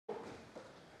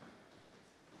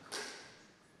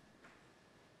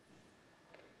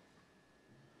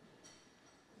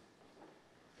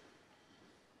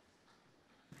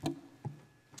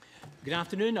Good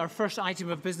afternoon. Our first item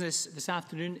of business this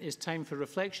afternoon is time for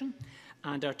reflection.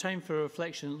 And our time for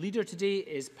reflection leader today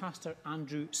is Pastor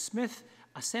Andrew Smith,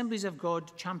 Assemblies of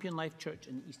God Champion Life Church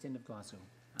in the East End of Glasgow.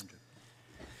 Andrew.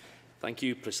 Thank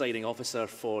you, Presiding Officer,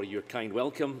 for your kind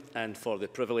welcome and for the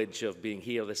privilege of being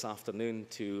here this afternoon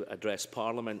to address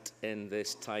Parliament in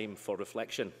this time for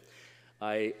reflection.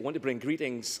 I want to bring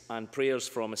greetings and prayers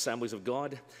from Assemblies of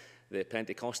God, the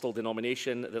Pentecostal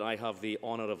denomination that I have the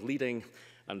honour of leading,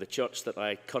 and the church that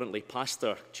I currently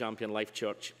pastor, Champion Life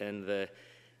Church in the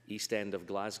East End of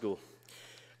Glasgow.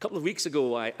 A couple of weeks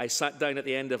ago, I sat down at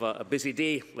the end of a busy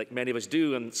day, like many of us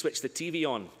do, and switched the TV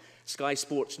on. Sky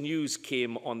Sports News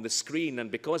came on the screen, and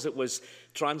because it was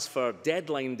transfer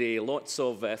deadline day, lots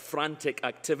of frantic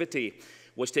activity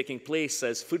was taking place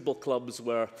as football clubs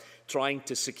were trying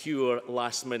to secure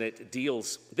last-minute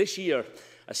deals. This year,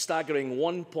 a staggering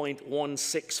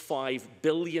 £1.165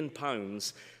 billion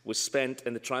was spent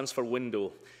in the transfer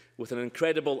window, with an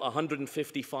incredible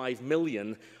 155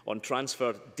 million on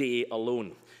transfer day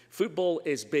alone. Football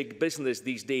is big business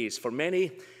these days. For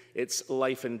many, it's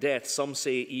life and death. Some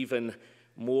say even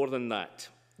more than that.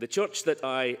 The church that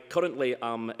I currently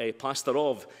am a pastor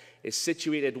of is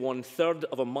situated 1/3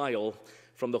 of a mile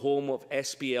from the home of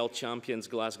SPL champions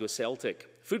Glasgow Celtic.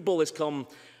 Football has come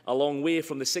a long way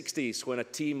from the 60s, when a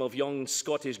team of young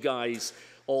Scottish guys,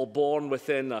 all born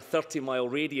within a 30-mile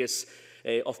radius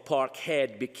of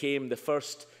Parkhead, became the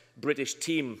first British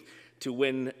team to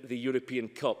win the European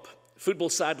Cup. Football,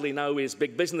 sadly, now is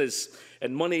big business,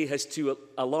 and money has, to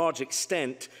a large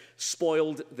extent,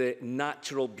 spoiled the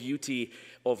natural beauty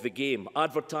of the game.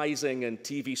 Advertising and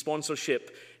TV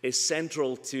sponsorship is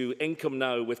central to income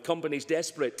now, with companies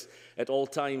desperate at all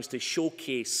times to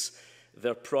showcase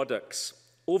their products.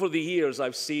 Over the years,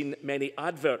 I've seen many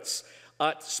adverts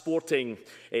at sporting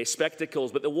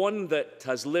spectacles, but the one that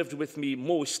has lived with me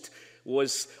most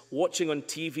was watching on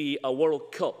TV a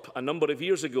World Cup a number of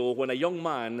years ago, when a young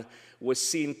man was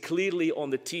seen clearly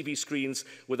on the TV screens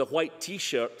with a white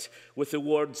T-shirt with the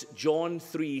words John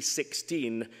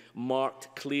 3:16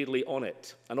 marked clearly on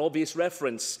it. An obvious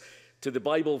reference to the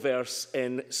Bible verse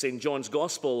in St. John's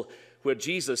Gospel, where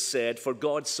Jesus said, "For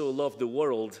God so loved the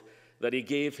world that he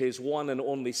gave his one and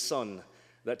only Son,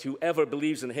 that whoever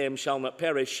believes in him shall not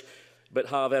perish, but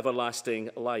have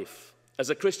everlasting life." As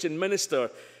a Christian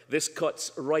minister, this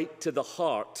cuts right to the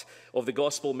heart of the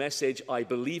gospel message I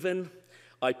believe in,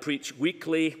 I preach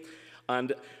weekly,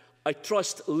 and I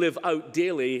trust live out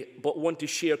daily, but want to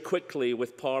share quickly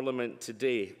with Parliament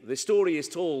today. The story is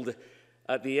told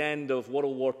at the end of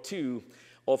World War II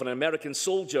of an American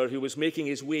soldier who was making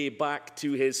his way back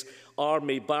to his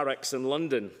army barracks in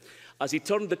London. As he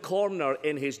turned the corner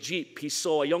in his Jeep, he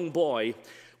saw a young boy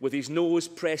with his nose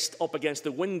pressed up against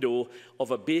the window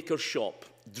of a baker's shop,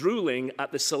 drooling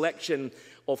at the selection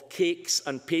of cakes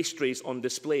and pastries on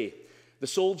display. The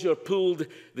soldier pulled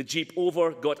the Jeep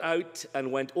over, got out,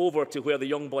 and went over to where the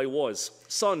young boy was.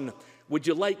 "Son, would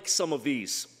you like some of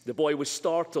these?" The boy was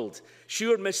startled.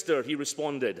 "Sure, mister," he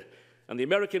responded. And the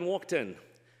American walked in,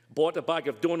 bought a bag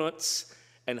of donuts,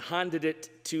 and handed it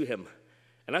to him.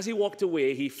 And as he walked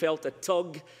away, he felt a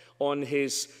tug on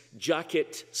his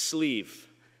jacket sleeve.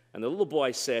 And the little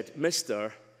boy said,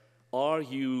 "Mister, are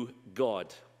you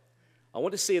God?" I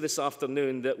want to say this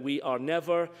afternoon that we are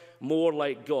never more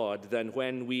like God than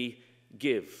when we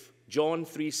give. John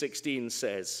 3:16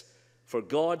 says, "For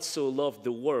God so loved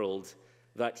the world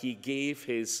that he gave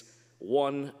his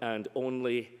one and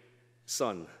only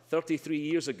Son." 33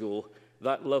 years ago,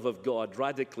 that love of God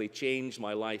radically changed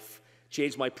my life,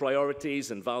 changed my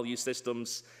priorities and value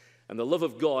systems, and the love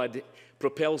of God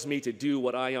propels me to do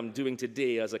what I am doing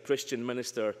today as a Christian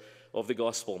minister of the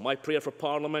gospel. My prayer for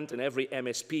Parliament and every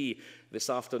MSP this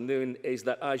afternoon is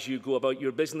that as you go about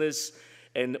your business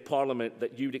in Parliament,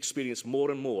 that you'd experience more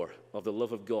and more of the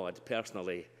love of God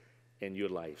personally in your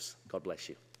lives. God bless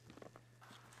you.